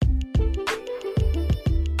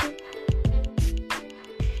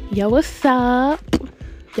Yo, what's up?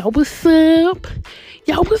 Yo, what's up?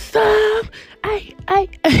 Yo, what's up? Ay.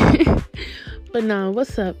 But no,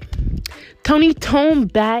 what's up? Tony Tone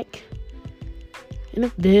back in the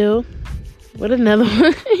bill with another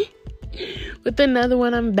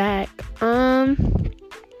one. I'm back.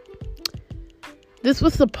 This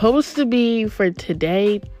was supposed to be for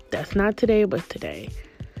today. That's not today, but today.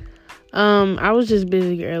 I was just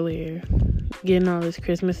busy earlier getting all this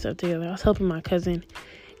Christmas stuff together. I was helping my cousin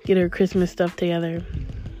get her Christmas stuff together.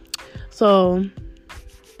 So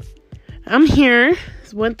I'm here.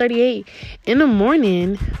 It's 1:38 in the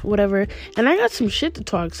morning, whatever, and I got some shit to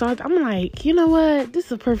talk. So I'm like, you know what? This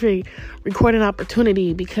is a perfect recording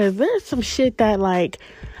opportunity because there's some shit that like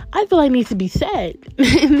I feel like needs to be said.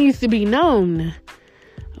 It needs to be known.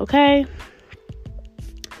 Okay?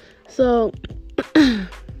 So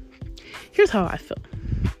here's how I feel.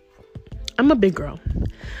 I'm a big girl,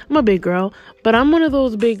 but I'm one of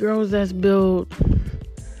those big girls that's built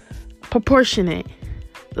proportionate.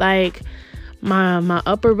 Like my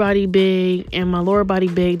upper body big and my lower body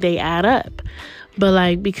big, they add up. But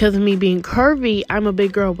like because of me being curvy, I'm a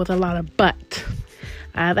big girl with a lot of butt.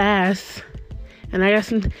 I have ass, and I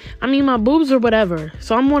got my boobs or whatever.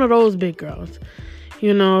 So I'm one of those big girls,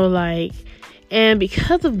 like, and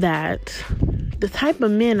because of that, the type of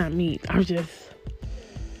men I meet are just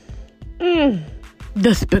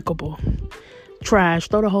despicable. Trash.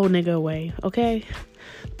 Throw the whole nigga away, okay?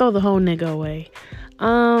 Throw the whole nigga away.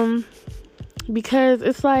 Because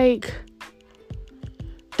it's like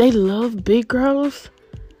they love big girls,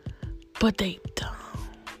 but they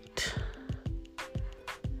don't.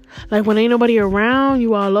 Like when ain't nobody around,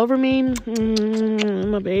 you all over me.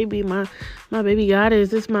 My baby, my baby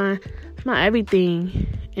goddess. It's my everything.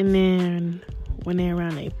 And then when they're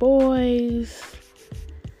around they boys,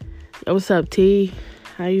 yo, what's up, T?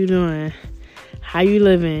 How you doing? How you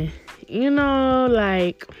living?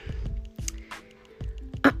 Like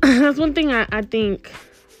that's one thing I think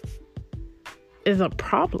is a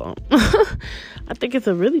problem. I think it's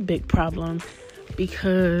a really big problem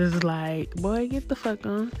because, like, boy, get the fuck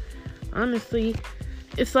on. Honestly,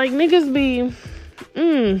 it's like niggas be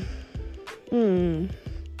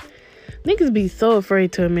niggas be so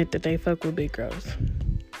afraid to admit that they fuck with big girls.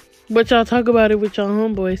 But y'all talk about it with y'all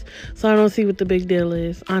homeboys, so I don't see what the big deal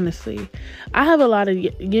is, honestly. I have a lot of,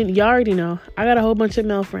 y'all already know, I got a whole bunch of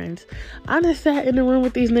male friends. I just sat in the room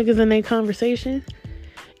with these niggas in their conversation.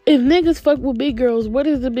 If niggas fuck with big girls, what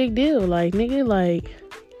is the big deal? Like, nigga, like,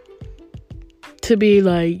 to be,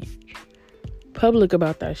 like, public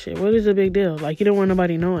about that shit. What is the big deal? Like, you don't want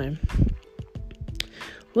nobody knowing.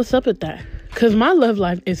 What's up with that? Because my love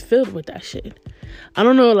life is filled with that shit. I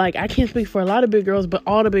don't know, like, I can't speak for a lot of big girls, but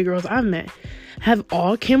all the big girls I've met have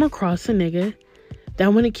all came across a nigga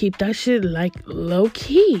that want to keep that shit, like,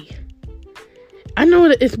 low-key. I know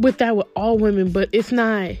that it's with that with all women, but it's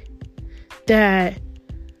not that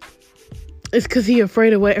it's because he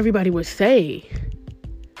afraid of what everybody would say.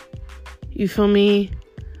 You feel me?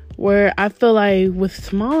 Where I feel like with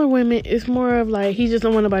smaller women, it's more of like, he just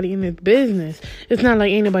don't want nobody in his business. It's not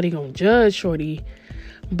like ain't nobody gonna judge shorty.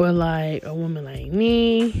 But like a woman like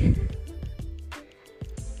me,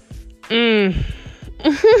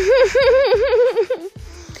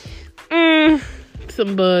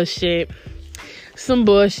 some bullshit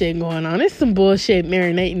going on. There's some bullshit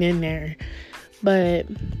marinating in there, but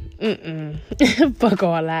fuck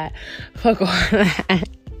all that. Fuck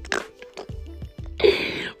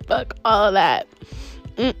all that.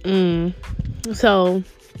 So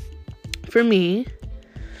for me,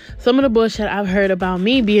 some of the bullshit I've heard about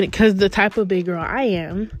me being, because the type of big girl I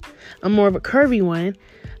am, I'm more of a curvy one.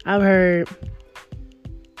 I've heard,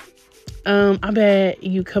 I bet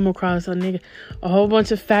you come across a whole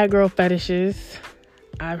bunch of fat girl fetishes.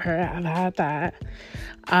 I've had that.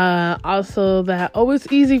 Also that,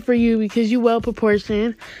 it's easy for you because you well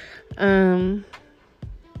proportioned. You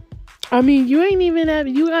ain't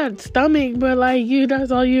even you got stomach, but like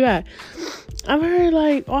that's all you got. I've heard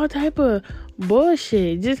like all type of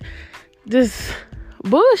bullshit, just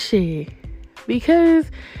bullshit,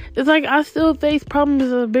 because it's like I still face problems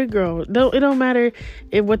as a big girl. It don't matter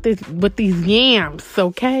what these yams,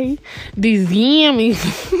 okay? These yammies,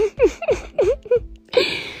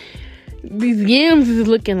 these yams is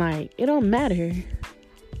looking like. It don't matter.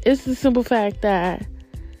 It's the simple fact that,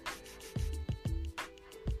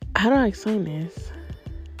 how do I explain this?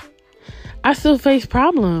 I still face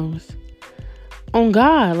problems. On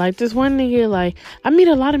God, like this one nigga, like I meet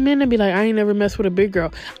a lot of men that be like, I ain't never messed with a big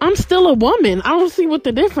girl. I'm still a woman. I don't see what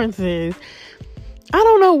the difference is. I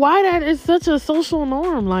don't know why that is such a social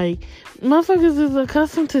norm. Like motherfuckers is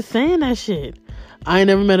accustomed to saying that shit. I ain't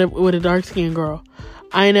never met with a dark-skinned girl.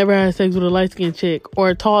 I ain't never had sex with a light-skinned chick or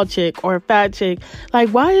a tall chick or a fat chick. Like,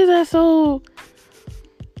 why is that so...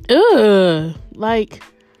 Ugh. Like,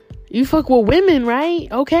 you fuck with women,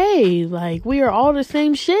 right? Okay. Like, we are all the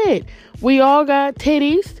same shit. We all got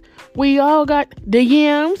titties. We all got the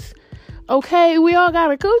yams. Okay, we all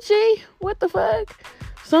got a coochie. What the fuck?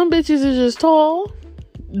 Some bitches is just tall,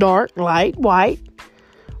 dark, light, white,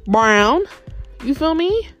 brown. You feel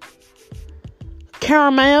me?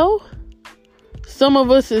 Caramel. Some of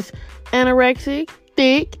us is anorexic,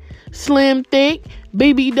 thick, slim, thick,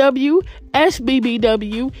 BBW,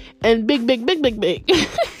 SBBW, and big.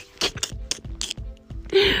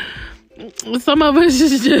 Some of us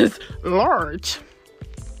is just large.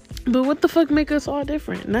 But what the fuck make us all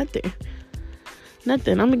different? Nothing.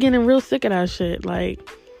 I'm getting real sick of that shit. Like,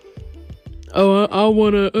 oh, I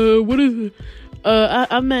wanna, what is it?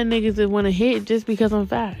 I've met niggas that wanna hit just because I'm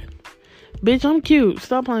fat. Bitch, I'm cute.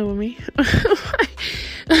 Stop playing with me.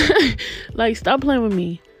 Like, stop playing with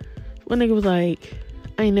me. One nigga was like,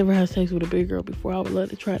 I ain't never had sex with a big girl before. I would love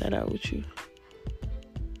to try that out with you.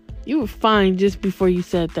 You were fine just before you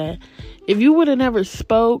said that. If you would have never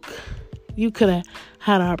spoke, you could have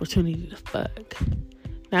had an opportunity to fuck.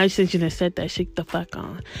 Now, since you done said that, shit the fuck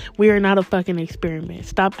on. We are not a fucking experiment.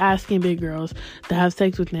 Stop asking big girls to have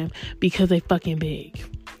sex with them because they fucking big.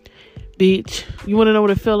 Bitch, you want to know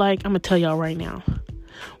what it feel like? I'm going to tell y'all right now.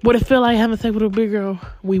 What it feel like having sex with a big girl?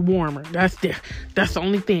 We warmer. That's the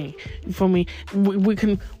only thing. You feel me?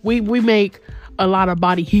 We make a lot of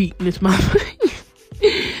body heat in this motherfucker.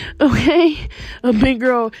 Okay? A big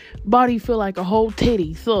girl body feel like a whole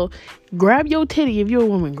titty. So, grab your titty. If you're a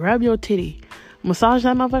woman, grab your titty. Massage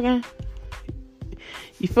that motherfucker.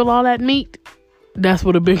 You feel all that meat? That's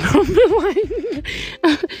what a big girl feel like.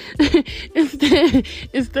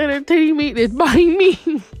 Instead of titty meat, it's body meat.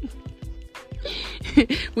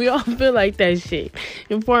 We all feel like that shit.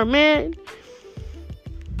 And for a man,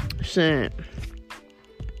 shit.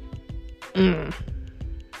 I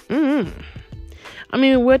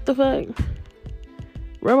mean, what the fuck?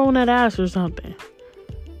 Rub on that ass or something.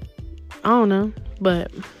 I don't know,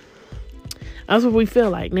 but that's what we feel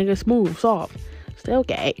like, nigga. Smooth, soft, still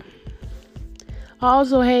gay. I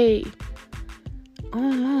also hate, I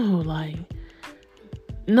don't know, like,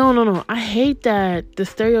 no. I hate that the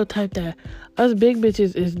stereotype that us big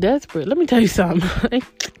bitches is desperate. Let me tell you something.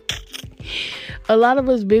 A lot of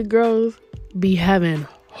us big girls be having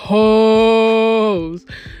hoes.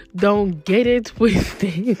 Don't get it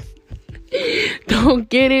twisted. Don't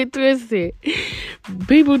get it twisted.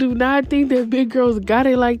 People do not think that big girls got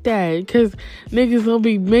it like that, because niggas don't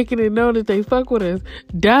be making it known that they fuck with us.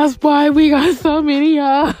 That's why we got so many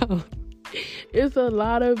hoes. It's a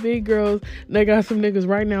lot of big girls that got some niggas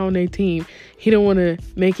right now on their team. He don't want to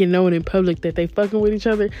make it known in public that they fucking with each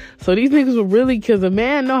other. So these niggas will really, because a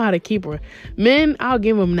man know how to keep her. Men, I'll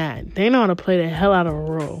give them that. They know how to play the hell out of a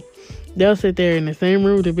role. They'll sit there in the same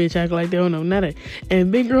room with the bitch, act like they don't know nothing.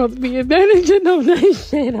 And big girls be advantaging on that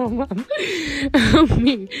shit on my... I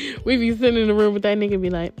mean, we be sitting in the room with that nigga and be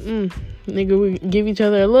like, nigga, we give each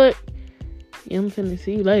other a look. Yeah, I'm finna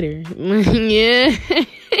see you later. Yeah.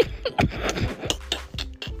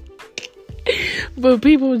 But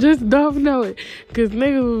people just don't know it. Because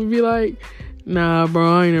niggas will be like, nah,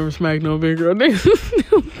 bro, I ain't never smacked no big girl. Niggas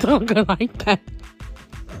still talking like that.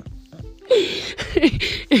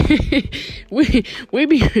 we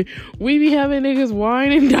be having niggas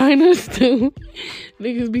wine and dine us too.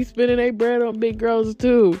 Niggas be spending their bread on big girls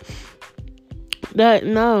too.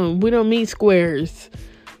 No, we don't meet squares.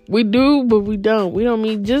 We do, but we don't. We don't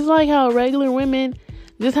meet, just like how regular women,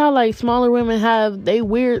 just how like smaller women have they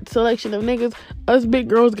weird selection of niggas, us big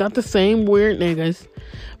girls got the same weird niggas.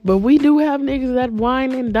 But we do have niggas that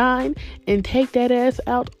wine and dine and take that ass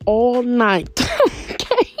out all night.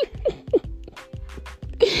 Okay.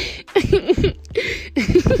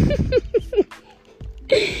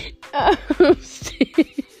 Oh shit.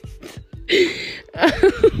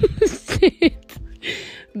 Oh shit.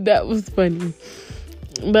 That was funny.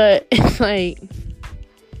 But it's like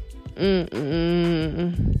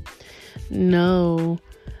no.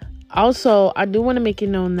 Also, I do want to make it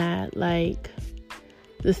known that like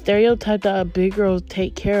the stereotype that big girls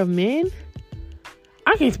take care of men,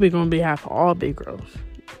 I can't speak on behalf of all big girls,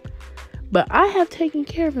 but I have taken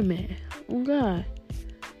care of a man. Oh God.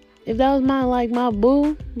 If that was my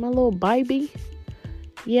boo, my little baby,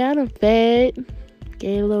 yeah, I done fed,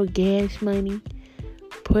 gave a little gas money,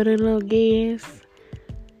 put a little gas,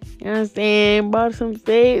 you know what I'm saying, bought some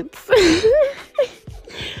fits,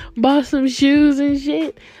 bought some shoes and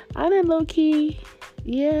shit. I done low key,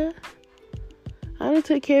 yeah, I done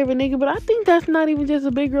took care of a nigga. But I think that's not even just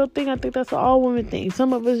a big girl thing. I think that's an all woman thing.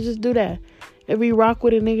 Some of us just do that. If we rock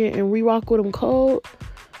with a nigga and we rock with him cold,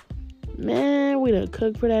 man, we done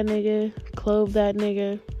cook for that nigga, clothe that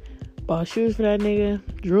nigga, bought shoes for that nigga,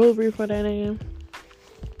 jewelry for that nigga,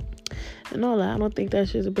 and all that. I don't think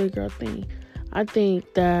that's just a big girl thing. I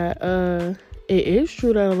think that it is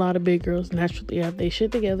true that a lot of big girls naturally have their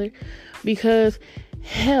shit together, because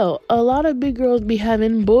hell, a lot of big girls be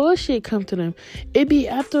having bullshit come to them. It be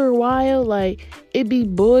after a while, like, it be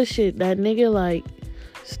bullshit. That nigga, like,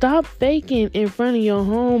 stop faking in front of your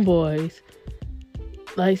homeboys.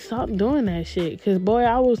 Like, stop doing that shit. Because, boy,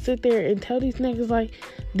 I will sit there and tell these niggas, like,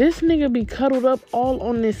 this nigga be cuddled up all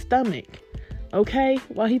on his stomach. Okay?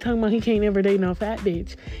 While he talking about he can't never date no fat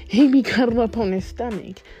bitch. He be cuddled up on his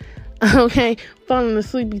stomach. Okay? Falling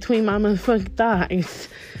asleep between my motherfucking thighs.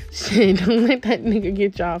 Shit, don't let that nigga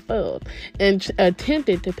get y'all fooled. And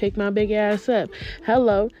attempted to pick my big ass up.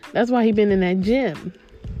 Hello? That's why he been in that gym.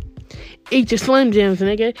 Eat your Slim Jims,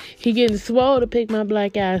 nigga. He getting swole to pick my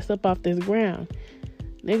black ass up off this ground.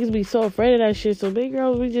 Niggas be so afraid of that shit. So big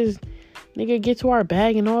girls, we just, nigga, get to our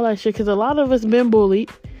bag and all that shit. Because a lot of us been bullied.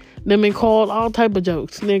 They been called all type of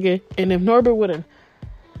jokes, nigga. And if Norbert would have,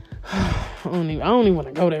 I don't even want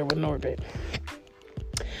to go there with Norbert.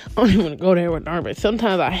 I don't even want to go there with Norbert.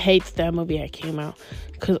 Sometimes I hate that movie that came out.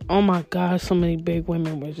 Because, oh my God, so many big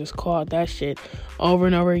women was just called that shit over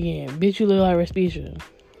and over again. Bitch, you look like Rasputia.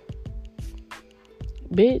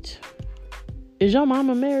 Bitch, is your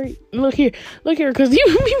mama married? Look here, because you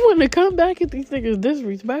be wanting to come back at these niggas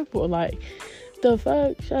disrespectful. Like, the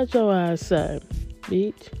fuck? Shut your ass up,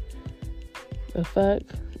 bitch. The fuck?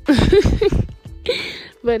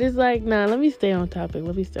 But it's like, nah, let me stay on topic.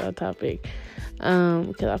 Because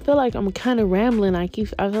I feel like I'm kind of rambling. I feel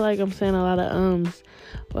like I'm saying a lot of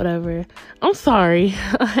whatever. I'm sorry.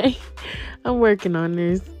 I'm working on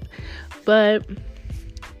this. But,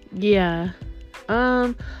 yeah.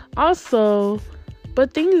 Also,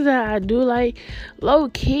 but things that I do like, low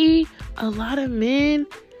key, a lot of men,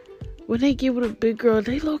 when they get with a big girl,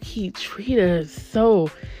 they low key treat us so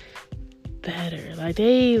better. Like,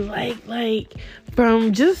 they like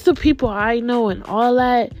from just the people I know and all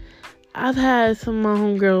that. I've had some of my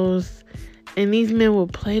homegirls, and these men will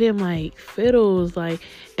play them like fiddles, like,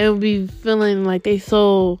 and be feeling like they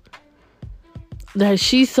so, that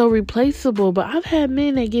she's so replaceable. But I've had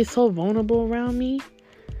men that get so vulnerable around me.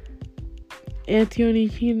 Anthony,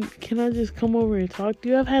 can I just come over and talk to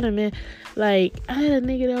you? I've had a man, like, I had a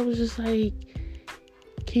nigga that was just like,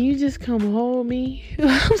 can you just come hold me?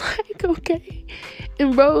 I'm like, okay.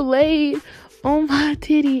 And bro laid on my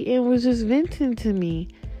titty and was just venting to me.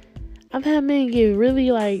 I've had men get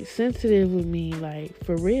really, like, sensitive with me, like,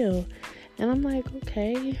 for real. And I'm like,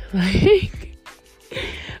 okay. Like,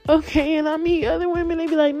 okay. And I meet other women, they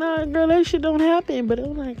be like, nah, girl, that shit don't happen. But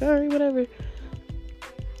I'm like, all right, whatever.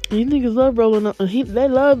 These niggas love rolling up. They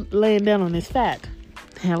love laying down on this fat.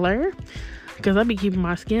 Hello? Because I be keeping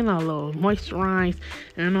my skin all little moisturized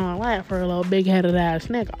and all that for a little big-headed ass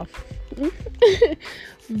nigga.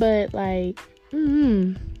 But, like,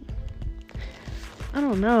 I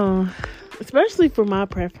don't know. Especially for my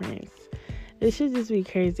preference. It should just be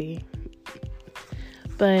crazy.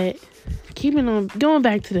 But going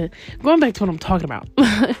back to what I'm talking about.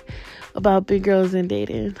 About big girls and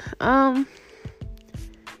dating.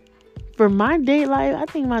 For my date life, I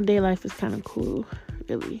think my date life is kind of cool,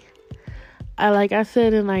 really. Like I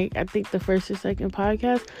said in, like, I think the first or second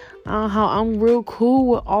podcast, how I'm real cool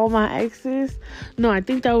with all my exes. No, I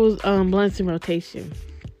think that was Blunts in Rotation.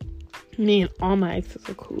 Me and all my exes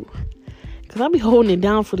are cool. Because I be holding it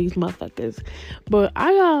down for these motherfuckers. But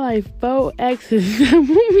I got like 4 exes that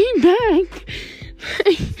want me back.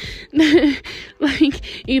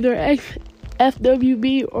 Like either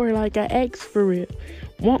FWB or like an ex for real.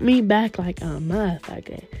 Want me back like a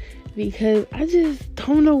motherfucker. Because I just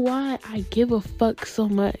don't know why I give a fuck so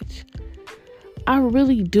much. I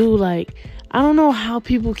really do. Like, I don't know how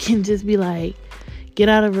people can just be like, get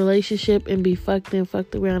out of a relationship and be fucked and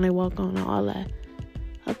fucked around and walk on and all that.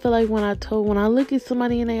 I feel like when I look at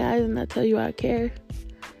somebody in their eyes and I tell you I care,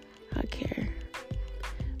 I care.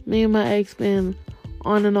 Me and my ex been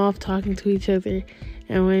on and off talking to each other.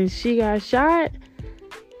 And when she got shot,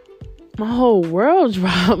 my whole world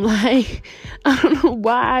dropped. Like, I don't know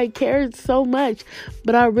why I cared so much,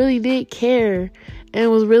 but I really did care.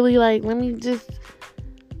 And was really like, let me just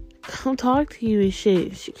come talk to you and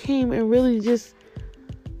shit. She came and really just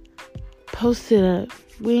posted up.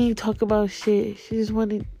 We ain't talk about shit. She just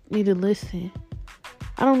wanted me to listen.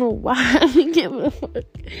 I don't know why I didn't give a fuck.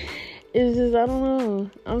 It's just, I don't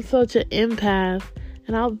know. I'm such an empath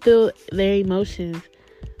and I'll feel their emotions.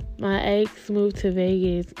 My ex moved to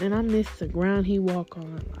Vegas, and I miss the ground he walked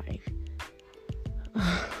on. Like,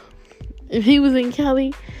 if he was in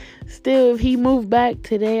Cali, still, if he moved back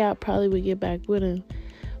today, I probably would get back with him.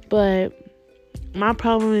 But my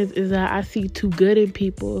problem is that I see too good in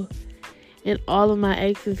people. And all of my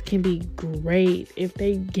exes can be great if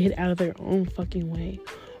they get out of their own fucking way.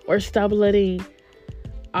 Or stop letting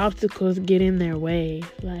obstacles get in their way.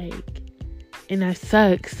 Like, and that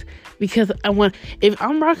sucks. Because if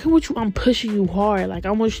I'm rocking with you, I'm pushing you hard. Like,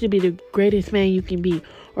 I want you to be the greatest man you can be.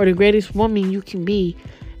 Or the greatest woman you can be.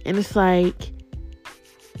 And it's like,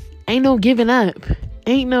 ain't no giving up.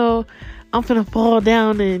 Ain't no, I'm finna fall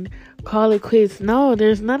down and call it quits. No,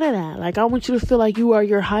 there's none of that. Like, I want you to feel like you are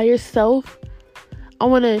your higher self.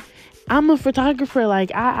 I'm a photographer.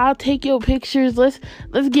 Like, I'll take your pictures. Let's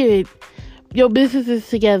get your businesses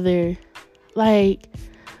together. Like,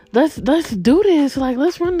 let's do this. Like,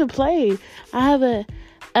 let's run the play. I have a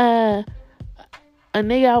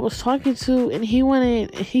nigga I was talking to, and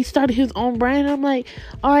he started his own brand. I'm like,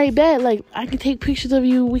 all right, bet. Like, I can take pictures of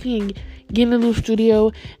you. We can get in a new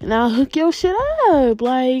studio, and I'll hook your shit up.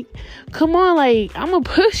 Like, come on. Like, I'm gonna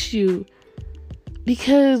push you.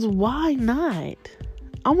 Because why not?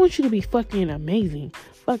 I want you to be fucking amazing.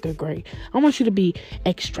 Fucking great. I want you to be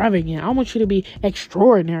extravagant. I want you to be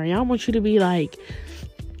extraordinary. I want you to be, like,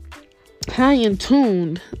 high and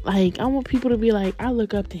tuned. Like, I want people to be like, I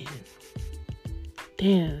look up to him.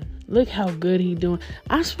 Damn, look how good he doing.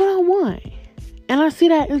 That's what I want. And I see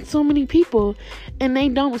that in so many people, and they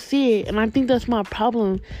don't see it. And I think that's my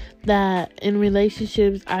problem, that in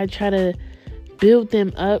relationships, I try to build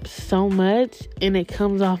them up so much, and it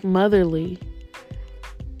comes off motherly.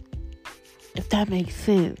 If that makes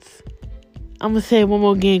sense. I'm going to say it one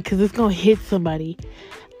more again, because it's going to hit somebody.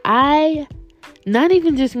 Not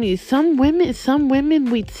even just me, some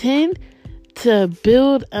women, we tend to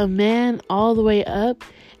build a man all the way up,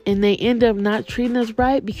 and they end up not treating us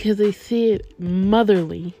right because they see it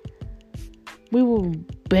motherly. We will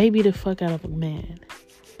baby the fuck out of a man.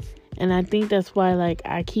 And I think that's why, like,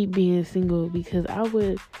 I keep being single, because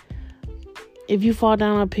if you fall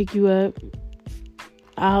down, I'll pick you up.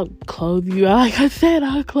 I'll clothe you. Like I said,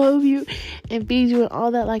 I'll clothe you and feed you and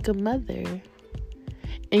all that like a mother.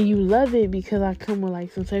 And you love it because I come with,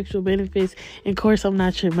 like, some sexual benefits. And of course, I'm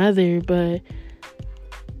not your mother, but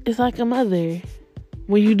it's like a mother.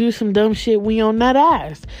 When you do some dumb shit, we on that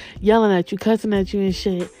ass, yelling at you, cussing at you and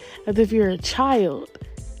shit, as if you're a child.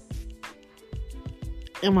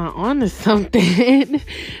 Am I on to something?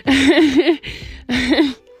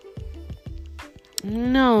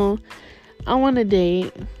 No, I want to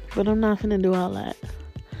date, but I'm not finna do all that.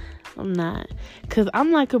 I'm not. Because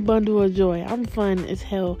I'm like a bundle of joy. I'm fun as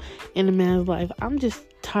hell in a man's life. I'm just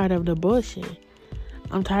tired of the bullshit.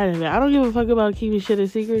 I'm tired of it. I don't give a fuck about keeping shit a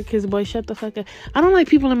secret, because, boy, shut the fuck up. I don't like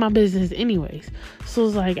people in my business anyways. So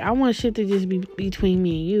it's like, I want shit to just be between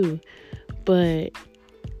me and you. But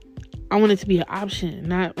I want it to be an option,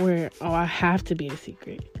 not where, I have to be a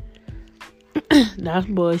secret. That's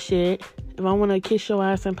bullshit. If I want to kiss your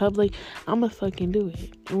ass in public, I'ma fucking do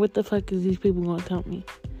it. And what the fuck is these people gonna tell me?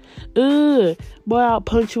 Boy, I'll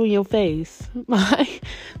punch you in your face. Like,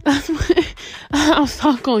 that's what I'll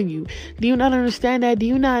talk on you. Do you not understand that? Do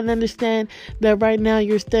you not understand that right now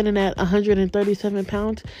you're standing at 137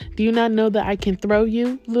 pounds? Do you not know that I can throw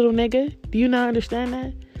you, little nigga? Do you not understand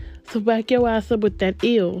that? So back your ass up with that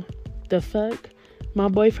ill. The fuck? My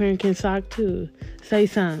boyfriend can sock too. Say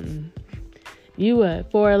something. You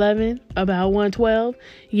what, 4'11", about 112?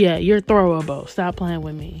 Yeah, you're throwable. Stop playing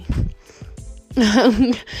with me.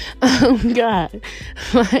 Oh, God.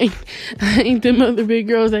 Like, I ain't them other big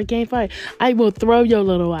girls that can't fight. I will throw your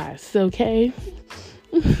little ass, okay?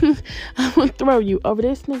 I will throw you over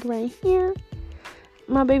this nigga right here.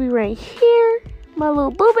 My baby right here. My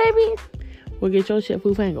little boo baby. We'll get your shit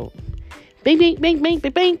foo-fangled. Bang, bang, bang, bang,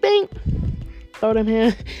 bang, bang, bang. Throw them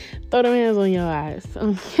hands on your eyes.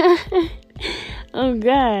 Oh,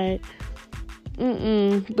 God.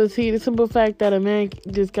 But see, the simple fact that a man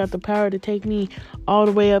just got the power to take me all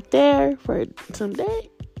the way up there for some day,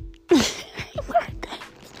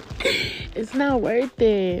 it's not worth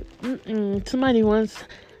it. Somebody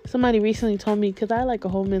recently told me, because I had like a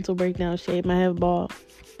whole mental breakdown, shaved my head bald,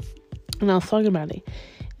 and I was talking about it,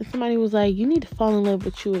 and somebody was like, you need to fall in love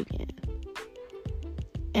with you again.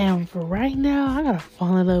 And for right now, I gotta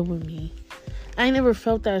fall in love with me. I ain't never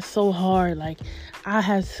felt that so hard. Like, I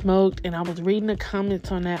had smoked, and I was reading the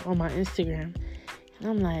comments on that on my Instagram, and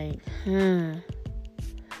I'm like,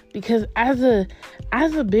 because as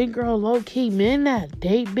a big girl, low key, men that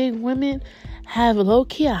date big women have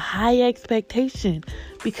low-key a high expectation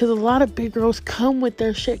because a lot of big girls come with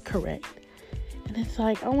their shit correct. And it's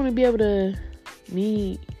like, I want to be able to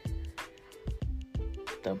meet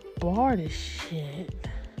the bar to shit.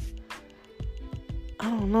 I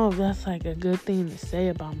don't know if that's like a good thing to say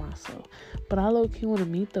about myself, but I low-key want to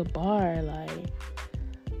meet the bar. Like,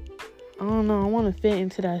 I don't know, I want to fit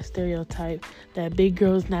into that stereotype that big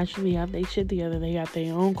girls naturally have their shit together. They got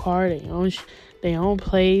their own car, their own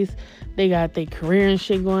place, they got their career and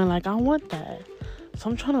shit going. Like, I want that. So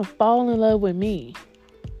I'm trying to fall in love with me,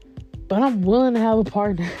 but I'm willing to have a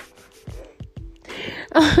partner.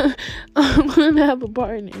 I'm willing to have a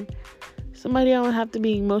partner. Somebody I don't have to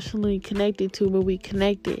be emotionally connected to, but we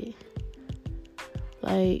connected.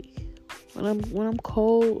 Like, when I'm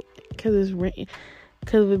cold, because it's rain,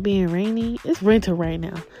 because of it being rainy. It's winter right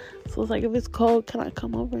now, so it's like, if it's cold, can I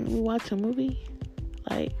come over and we watch a movie?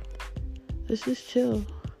 Like, let's just chill.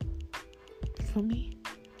 For me,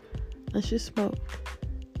 let's just smoke.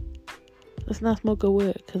 Let's not smoke a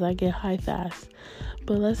wood, because I get high fast.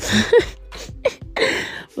 But let's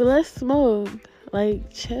smoke.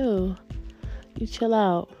 Like, chill. You chill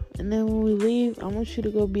out. And then when we leave, I want you to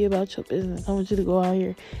go be about your business. I want you to go out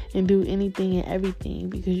here and do anything and everything,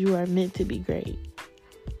 because you are meant to be great.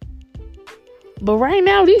 But right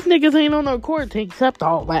now, these niggas ain't on no court to accept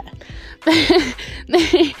all that.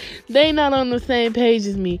 They not on the same page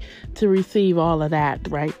as me to receive all of that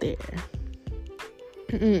right there.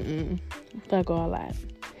 Fuck all that.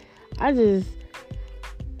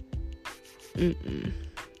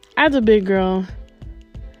 As a big girl,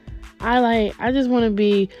 I just want to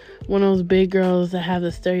be one of those big girls that have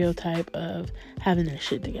the stereotype of having their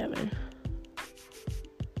shit together.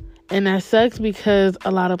 And that sucks because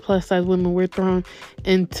a lot of plus size women, we're thrown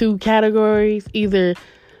in two categories, either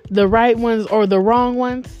the right ones or the wrong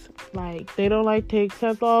ones. Like, they don't like to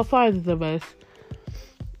accept all sizes of us.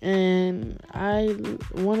 And I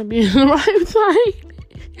want to be on the right side.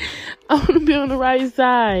 I want to be on the right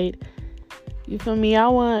side. You feel me?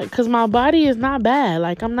 Cause my body is not bad.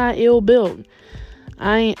 Like, I'm not ill built.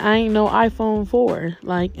 I ain't no iPhone 4.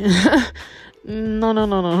 Like,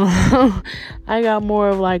 no. I got more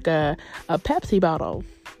of like a Pepsi bottle.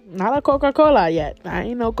 Not a Coca-Cola yet. I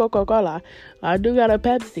ain't no Coca-Cola. I do got a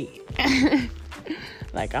Pepsi.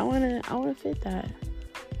 Like, I wanna fit that.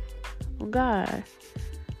 Oh God.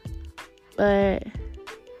 But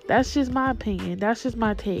that's just my opinion. That's just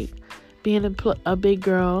my take. Being a big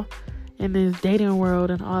girl in this dating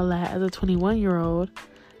world and all that, as a 21-year-old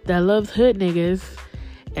that loves hood niggas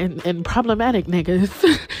and problematic niggas.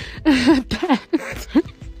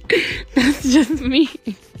 That's just me.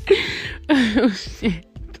 Oh shit.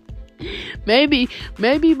 Maybe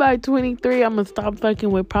by 23 I'm gonna stop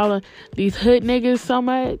fucking with these hood niggas so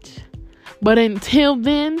much. But until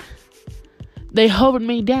then, they hold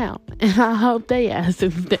me down, and I hope they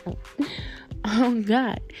asses down. Oh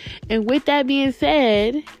God. And with that being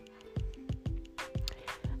said,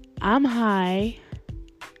 I'm high.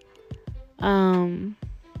 I'm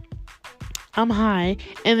high.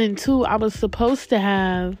 And then 2, I was supposed to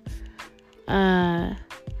have a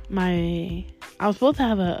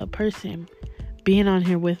person being on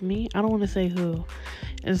here with me. I don't want to say who.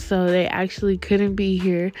 And so they actually couldn't be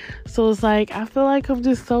here. So it's like, I feel like I'm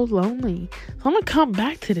just so lonely. So I'm going to come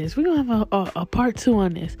back to this. We're going to have a part 2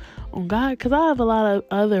 on this. On God. Because I have a lot of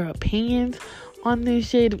other opinions on this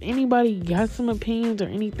shit. If anybody got some opinions or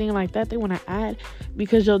anything like that they want to add,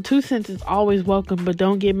 because your 2 cents is always welcome, but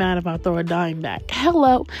don't get mad if I throw a dime back.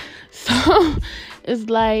 Hello. So it's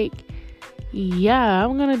like, yeah,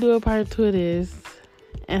 I'm gonna do a part 2 of this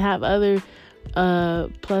and have other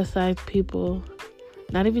plus size people,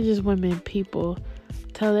 not even just women, people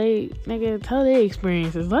tell their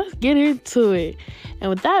experiences. Let's get into it. And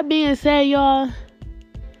with that being said, y'all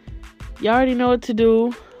already know what to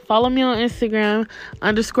do. Follow me on Instagram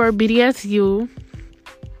 _BDSU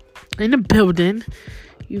in the building.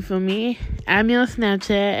 You feel me? Add me on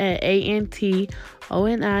Snapchat at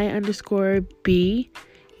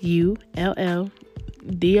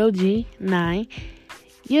ANTONI_BULLDOG9.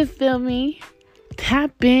 You feel me?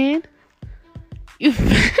 Tap in.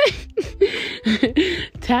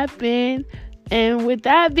 Tap in. And with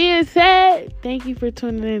that being said, thank you for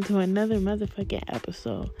tuning in to another motherfucking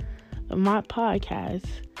episode of my podcast.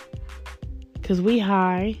 Cause we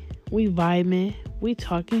high, we vibing, we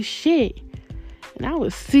talking shit. And I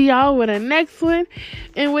will see y'all with the next one.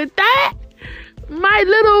 And with that, my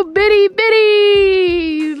little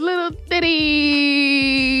bitties, little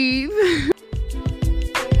titties.